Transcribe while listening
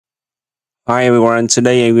Hi everyone,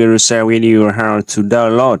 today I will share with you how to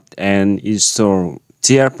download and install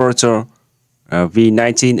TR Portal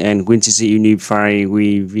V19 and WinCC Unify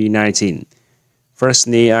with V19.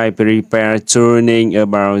 Firstly, I prepare training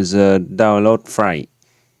about the download file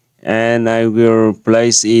and I will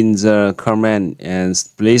place in the command and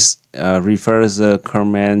please refer the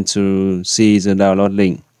command to see the download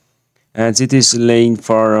link. And it is link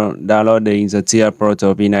for downloading the TR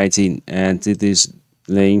Portal V19 and it is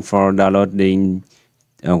link for downloading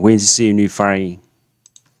WinCC Unify.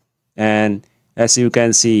 And as you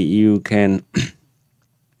can see, you can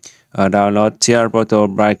download TR Portal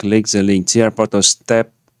by click the link TR Portal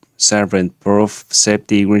Step 7 Proof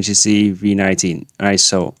Safety WinCC V19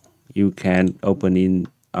 ISO. You can open in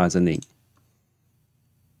the link.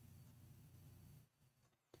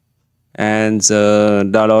 And the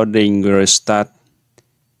downloading will start.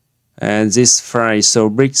 And this file is so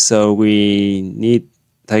big, so we need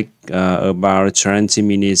take about 20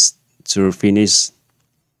 minutes to finish.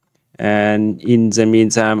 And in the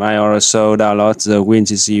meantime, I also download the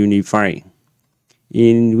WinCC Unify.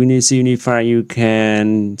 In WinCC Unify, you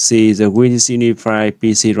can see the WinCC Unify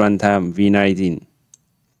PC runtime V19.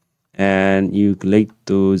 And you click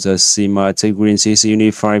to the schematic WinCC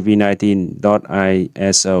Unify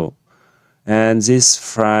V19.iso. And this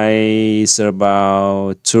file is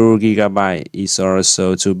about 2 GB. It's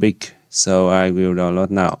also too big, so I will download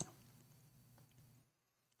now.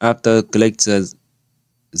 After click this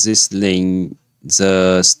link,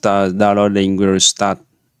 the start downloading will start,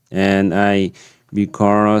 and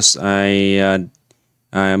because I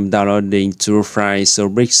am downloading two files so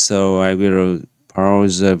big, so I will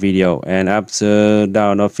pause the video, and after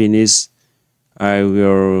download finish, I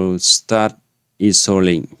will start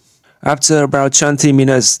installing. After about 20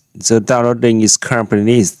 minutes, the downloading is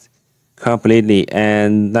completely,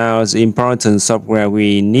 and now the important software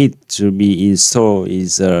we need to be installed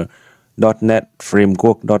is .NET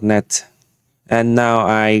framework.NET. And now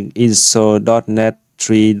I install .NET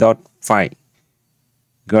 3.5.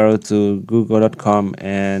 Go to google.com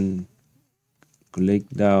and click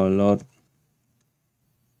download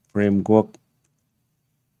framework.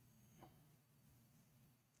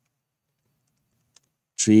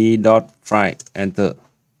 Three dot five, enter,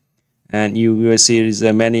 and you will see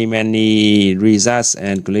the many results,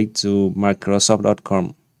 and click to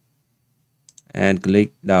microsoft.com and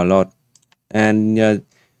click download. And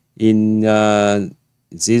in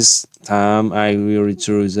this time I will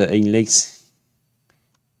choose the English,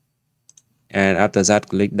 and after that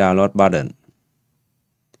click download button.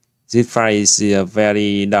 This file is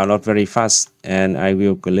download very fast, and I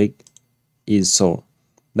will click install,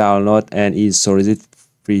 download and install this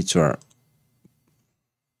feature.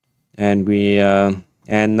 And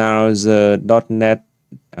and now the .NET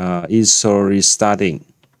install is starting.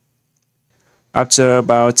 After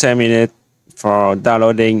about 10 minutes for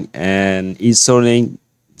downloading and installing,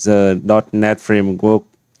 the .NET Framework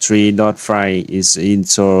 3.5 is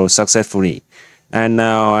installed successfully. And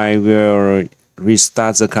now I will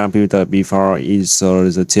restart the computer before install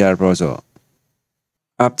the TR Portal.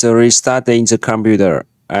 After restarting the computer,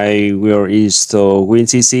 I will install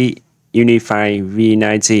WinCC, Unify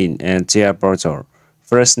V19 and TR Portal.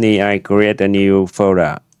 Firstly, I create a new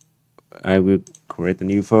folder. I will create a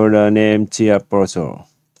new folder named TR Portal.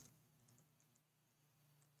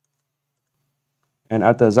 And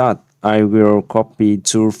after that, I will copy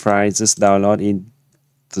two files just download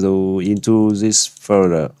into this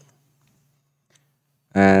folder.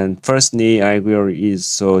 And firstly, I will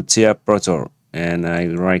install TR Portal, and I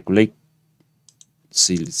right click,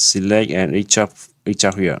 select and extract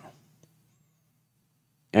here.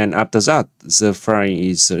 And after that, the file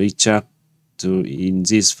is extracted in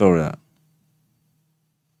this folder.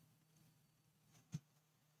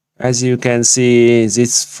 As you can see,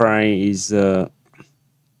 this file is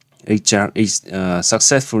extracted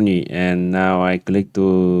successfully, and now I click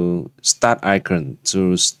to start icon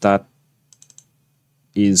to start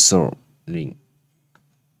installing.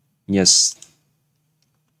 Yes.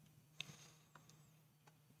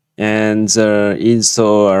 And the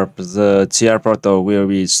install of the TR Portal will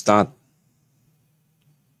be start.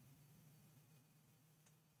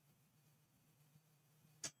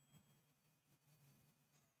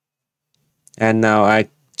 And now I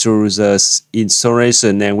choose the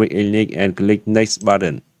installation and with a link and click next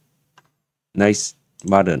button. Next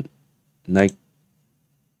button. Next.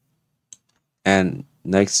 And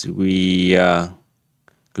next we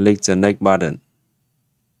click the next button.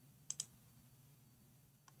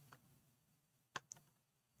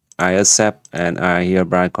 I accept and I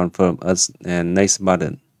hereby confirm us and next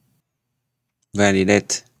button.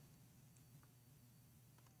 Validate.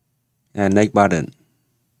 and next button,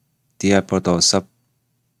 TR portal sub,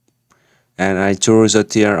 and I choose the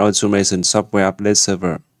TR automation software update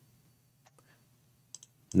server.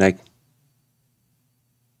 Next,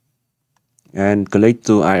 and click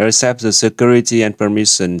to I accept the security and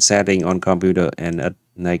permission setting on computer and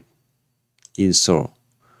next install,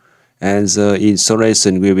 and the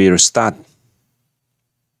installation will be restart.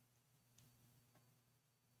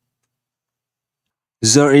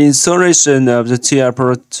 The installation of the TR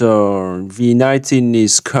portal V19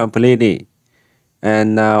 is completed,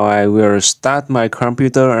 and now I will start my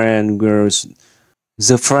computer and will.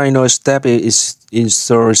 The final step is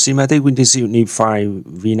install Schematic WinCC Unify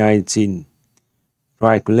V19.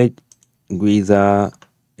 Right click with the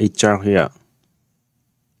HR here.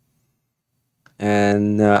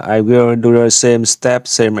 And I will do the same step,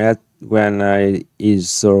 same as when I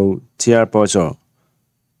install TR portal.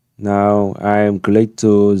 Now I am click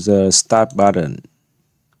to the start button.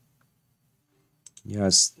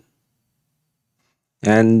 Yes.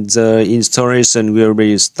 And the installation will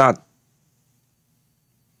be start.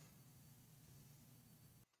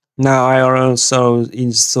 Now I also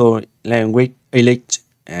install language elect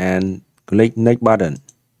and click next button.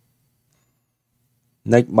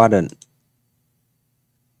 Next button.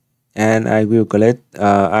 And I will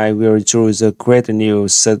choose the create a new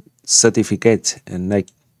certificate and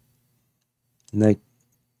next.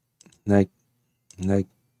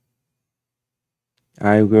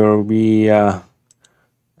 I will be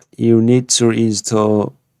you need to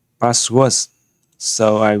install passwords,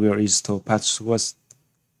 so I will install passwords.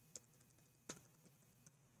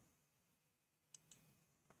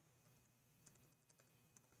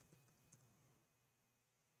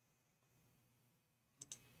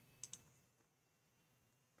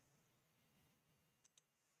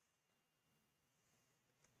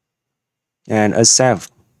 And accept.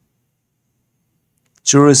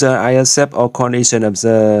 Choose I accept all conditions of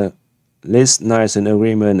the license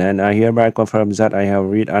agreement, and I hereby confirm that I have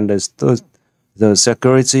read understood the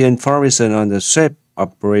security information on the safe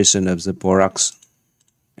operation of the products.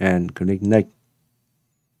 And click next.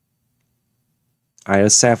 I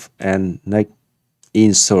accept and next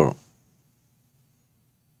install.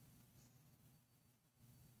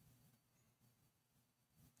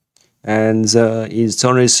 And the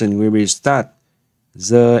installation will be start.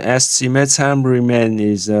 The estimate time remain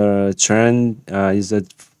is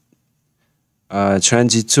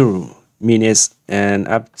 22 minutes, and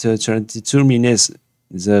after 22 minutes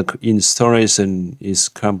the installation is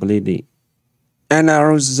completed. And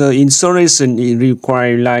now the installation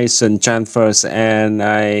requires license transfers, and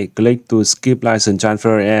I click to skip license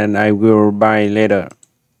transfer and I will buy later.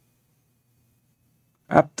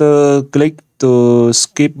 After click to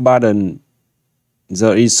skip button,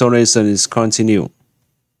 the installation is continue.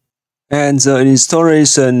 And the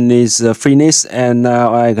installation is finished, and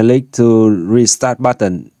now I click to restart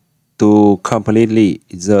button to completely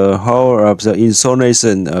the whole of the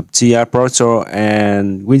installation of TR Portal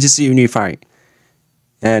and WinCC Unify.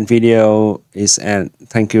 And video is end.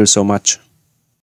 Thank you so much.